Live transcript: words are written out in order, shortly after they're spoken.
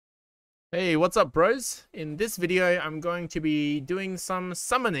Hey, what's up, bros? In this video, I'm going to be doing some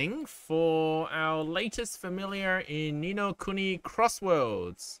summoning for our latest familiar in Ni no Kuni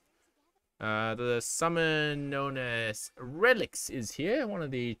Crossworlds. The summon known as Relixx is here, one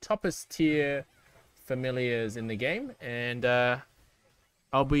of the toppest tier familiars in the game, and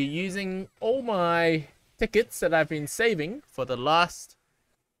I'll be using all my tickets that I've been saving for the last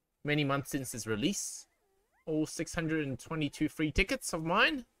many months since its release. All 622 free tickets of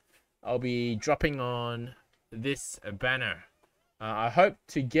mine. I'll be dropping on this banner. I hope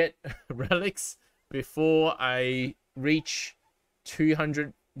to get Relixx before I reach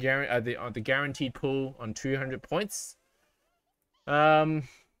 200 the guaranteed pool on 200 points.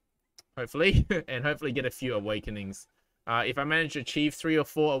 Hopefully, and hopefully get a few awakenings. If I manage to achieve 3 or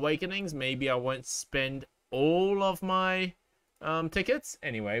 4 awakenings, maybe I won't spend all of my tickets.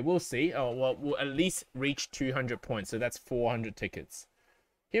 Anyway, we'll see. Oh, well, we'll at least reach 200 points, so that's 400 tickets.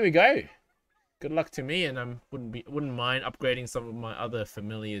 Here we go. Good luck to me, and I wouldn't mind upgrading some of my other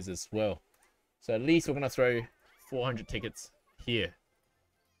familiars as well. So at least we're gonna throw 400 tickets here.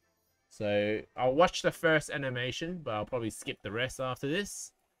 So I'll watch the first animation, but I'll probably skip the rest after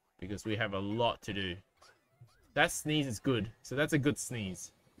this because we have a lot to do. That sneeze is good, so that's a good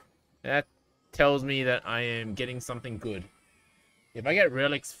sneeze. That tells me that I am getting something good. If I get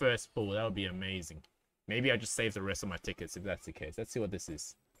Relixx first pull, that would be amazing. Maybe I just save the rest of my tickets if that's the case. Let's see what this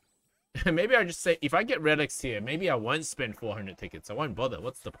is. Maybe I just say, if I get Relixx here, maybe I won't spend 400 tickets. I won't bother.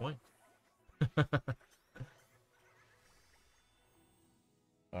 What's the point?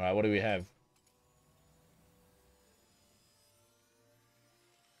 Alright, what do we have?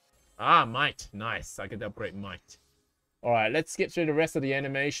 Ah, Might. Nice. I could upgrade Might. Alright, let's skip through the rest of the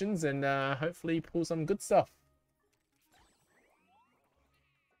animations and hopefully pull some good stuff.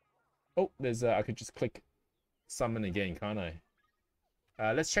 Oh, there's I could just click summon again, can't I?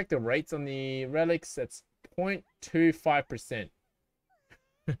 Let's check the rates on the Relixx. That's 0.25%.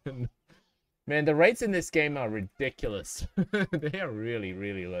 Man, the rates in this game are ridiculous. They are really,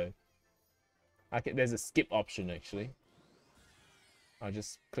 really low. There's a skip option, actually. I'll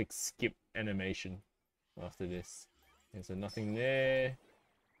just click skip animation after this. There's nothing there.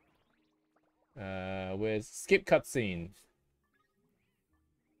 Where's skip cutscene?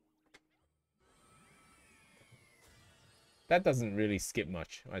 That doesn't really skip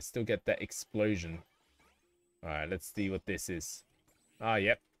much. I still get that explosion. Alright, let's see what this is. Ah,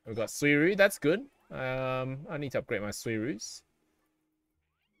 yep. We've got Suiru. That's good. I need to upgrade my Suirus.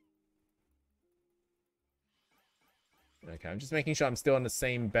 Okay, I'm just making sure I'm still on the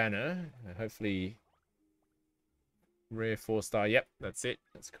same banner. Hopefully... Rare 4-star. Yep, that's it.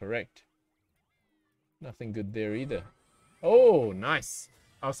 That's correct. Nothing good there either. Oh, nice.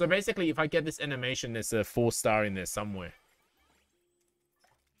 Oh, so basically, if I get this animation, there's a 4-star in there somewhere.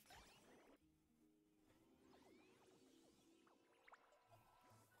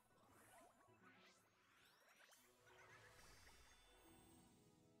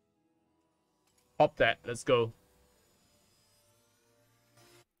 Pop that. Let's go.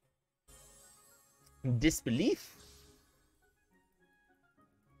 Disbelief?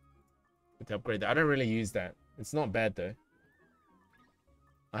 To upgrade that. I don't really use that. It's not bad, though.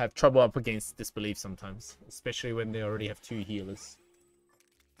 I have trouble up against Disbelief sometimes. Especially when they already have 2 healers.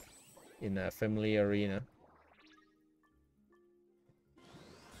 In a family arena.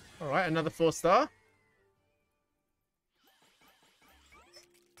 Alright, another 4-star.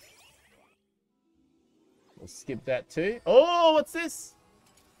 We'll skip that too. Oh, what's this?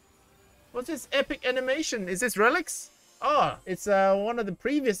 What's this epic animation? Is this Relixx? Oh, it's one of the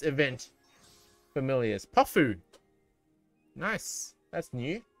previous event familiars. Pufu. Nice. That's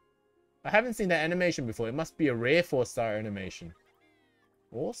new. I haven't seen that animation before. It must be a rare 4-star animation.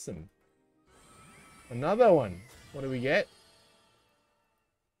 Awesome. Another one. What do we get?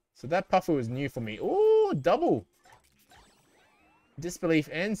 So that Pufu is new for me. Oh, double. Disbelief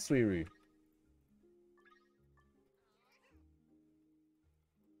and Suiru.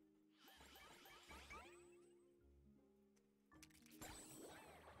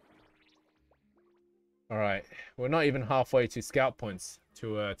 All right, we're not even halfway to scout points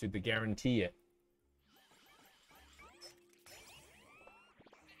to the guarantee yet.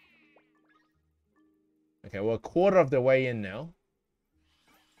 Okay, we're a quarter of the way in now.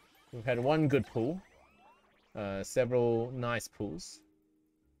 We've had one good pull, several nice pulls.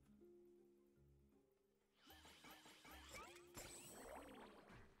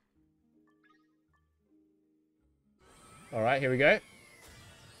 All right, here we go.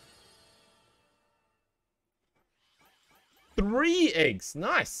 3 eggs.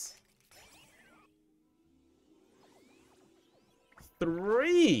 Nice.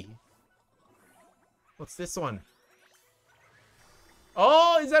 3. What's this one?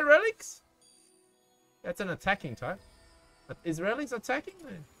 Oh, is that Relixx? That's an attacking type. Is Relixx attacking?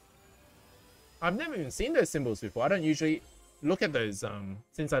 I've never even seen those symbols before. I don't usually look at those,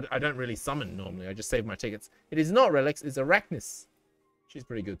 since I don't really summon normally. I just save my tickets. It is not Relixx, it's Arachnus. She's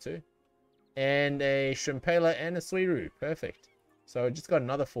pretty good too. And a Shrimpala and a Suiru. Perfect. So I just got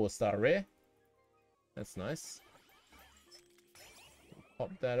another 4-star rare. That's nice.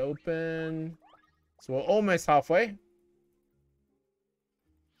 Pop that open. So we're almost halfway.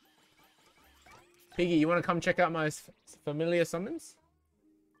 Piggy, you want to come check out my familiar summons?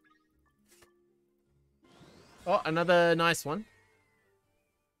 Oh, another nice one.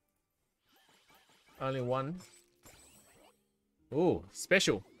 Only one. Ooh,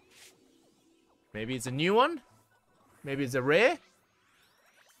 special. Maybe it's a new one? Maybe it's a rare?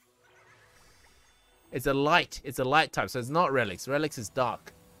 It's a light. It's a light type, so it's not Relixx. Relixx is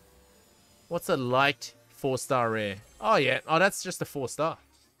dark. What's a light 4-star rare? Oh, yeah. Oh, that's just a 4-star.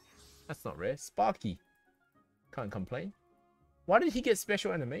 That's not rare. Sparky. Can't complain. Why did he get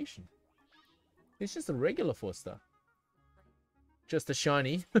special animation? It's just a regular 4-star. Just a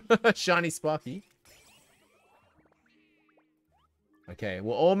shiny. Shiny Sparky. Okay,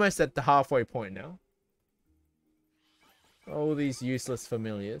 we're almost at the halfway point now. All these useless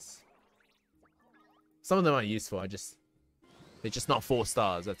familiars. Some of them are useful. They're just not 4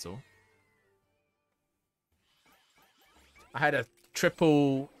 stars, that's all. I had a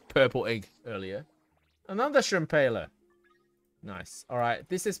triple purple egg earlier. Another Shrimpala. Nice. Alright,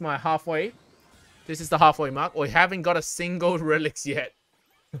 this is my halfway. This is the halfway mark. We haven't got a single Relixx yet.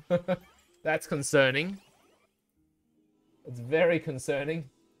 That's concerning. It's very concerning.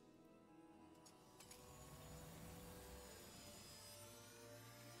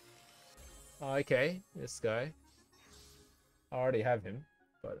 Oh, okay, this guy. I already have him,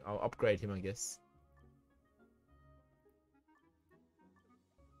 but I'll upgrade him, I guess.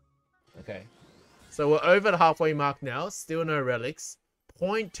 Okay. So we're over the halfway mark now. Still no Relixx.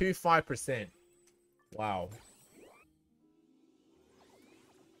 0.25%. Wow.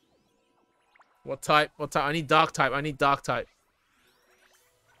 What type? What type? I need dark type. I need dark type.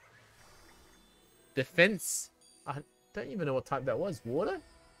 Defense? I don't even know what type that was. Water?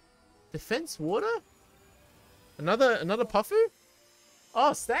 Defense? Water? Another Puffu?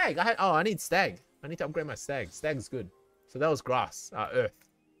 Oh, Stag. I need Stag. I need to upgrade my Stag. Stag's good. So that was grass. Earth.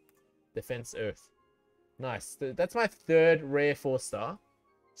 Defense Earth. Nice. That's my 3rd rare 4-star.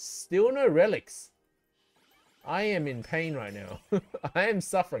 Still no Relixx. I am in pain right now. I am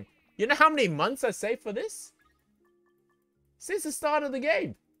suffering. You know how many months I saved for this? Since the start of the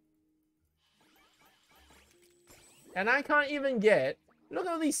game. And I can't even get... Look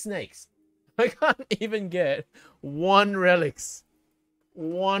at all these snakes. I can't even get 1 Relixx.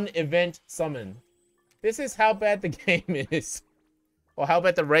 1 event summon. This is how bad the game is. Or how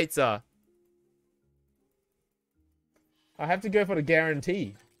bad the rates are. I have to go for the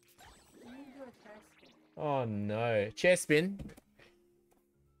guarantee. Oh no. Chair spin.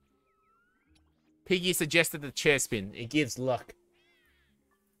 Piggy suggested the chair spin. It gives luck.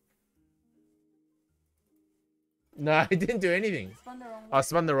 No, it didn't do anything. I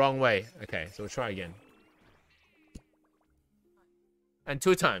spun the wrong way. Okay, so we'll try again. And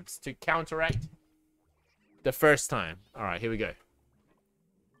 2 times to counteract the first time. Alright, here we go.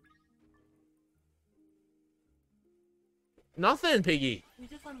 Nothing, Piggy. You're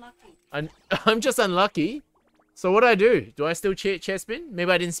just unlucky. I'm just unlucky? So what do I do? Do I still chair spin?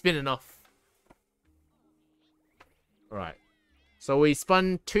 Maybe I didn't spin enough. Alright. So we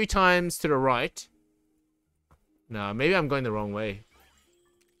spun 2 times to the right. No, maybe I'm going the wrong way.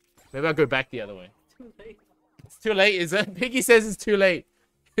 Maybe I'll go back the other way. Too late. It's too late, is it? Piggy says it's too late.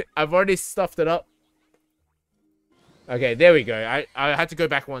 I've already stuffed it up. Okay, there we go. I had to go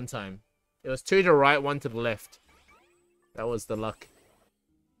back 1 time. It was 2 to the right, 1 to the left. That was the luck.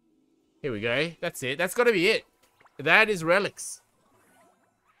 Here we go. That's it. That's got to be it. That is Relixx.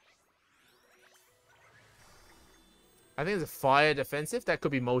 I think it's a fire defensive. That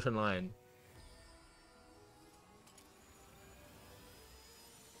could be Molten Lion.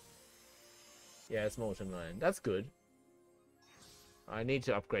 Yeah, it's Molten Lion. That's good. I need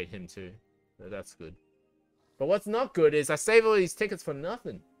to upgrade him too. So that's good. But what's not good is I save all these tickets for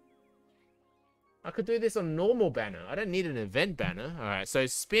nothing. I could do this on normal banner. I don't need an event banner. Alright, so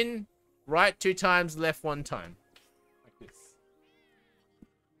spin right 2 times, left 1 time. Like this.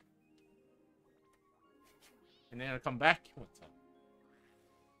 And then I'll come back 1 time.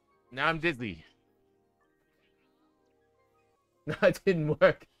 Now I'm dizzy. No, it didn't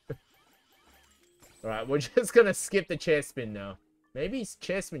work. Alright, we're just gonna skip the chair spin now. Maybe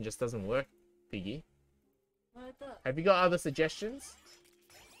chair spin just doesn't work, Piggy. Have you got other suggestions?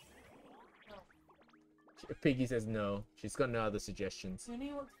 No. Piggy says no. She's got no other suggestions.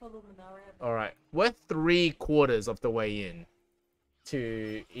 Kuni works for Luminaria. Alright. We're 3/4 of the way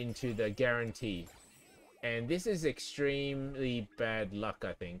into the guarantee. And this is extremely bad luck,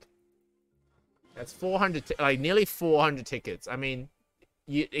 I think. That's 400, like nearly 400 tickets. I mean,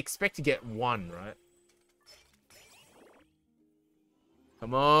 you expect to get one, right?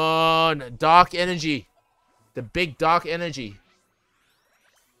 Come on, dark energy. The big dark energy.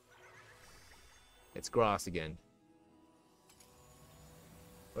 It's grass again.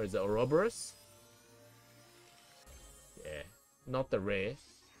 Or is it Ouroboros? Yeah, not the rare.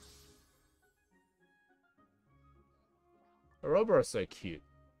 Ouroboros is so cute.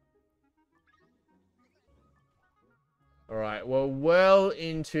 Alright, well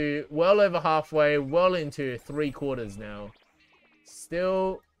over halfway, well into 3/4 now.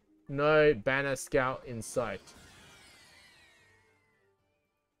 Still no banner scout in sight.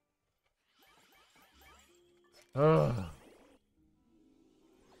 Oh,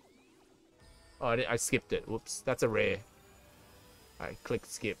 I skipped it. Whoops, that's a rare. I clicked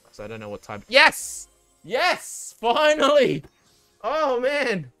skip, so I don't know what type. Yes! Yes! Finally! Oh,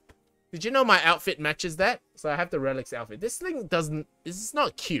 man! Did you know my outfit matches that? So I have the Relixx outfit. This thing doesn't... This is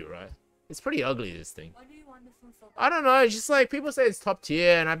not cute, right? It's pretty ugly, this thing. Why do you want this one so bad? I don't know. It's just like, people say it's top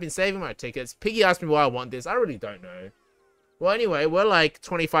tier, and I've been saving my tickets. Piggy asked me why I want this. I really don't know. Well, anyway, we're like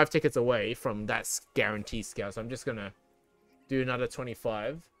 25 tickets away from that guarantee scout, so I'm just gonna do another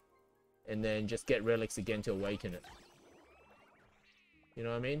 25, and then just get Relixx again to awaken it. You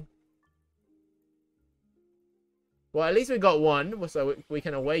know what I mean? Well, at least we got one, so we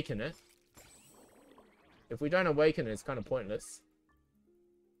can awaken it. If we don't awaken it, it's kind of pointless.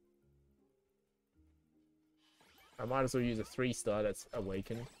 I might as well use a 3-star that's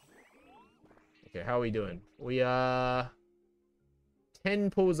awakened. Okay, how are we doing? We are 10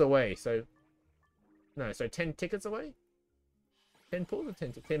 pulls away, so... No, so 10 tickets away? 10 pulls or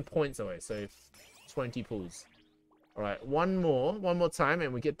 10 points away, so 20 pulls. Alright, one more time,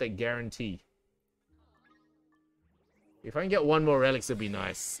 and we get the guarantee. If I can get one more Relixx, it'd be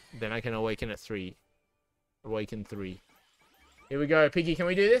nice. Then I can awaken at 3. Awaken 3. Here we go, Piggy. Can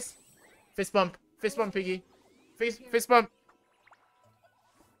we do this? Fist bump. Fist bump, Piggy. Fist bump.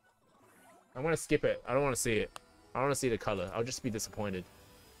 I want to skip it. I don't want to see it. I don't want to see the color. I'll just be disappointed.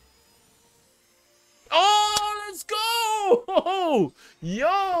 Oh, let's go! Oh,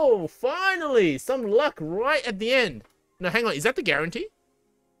 yo, finally. Some luck right at the end. No, hang on. Is that the guarantee?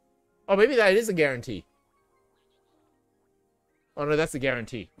 Oh, maybe that is a guarantee. Oh, no, that's the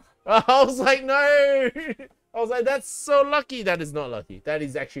guarantee. I was like, no. I was like, that's so lucky. That is not lucky. That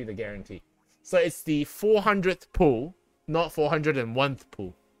is actually the guarantee. So it's the 400th pull, not 401th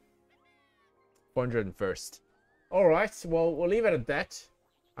pull. 401st. All right. Well, we'll leave it at that.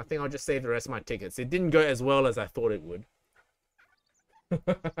 I think I'll just save the rest of my tickets. It didn't go as well as I thought it would.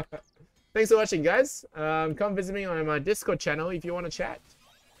 Thanks for watching, guys. Come visit me on my Discord channel if you want to chat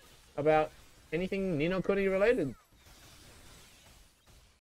about anything Ni no Kuni related.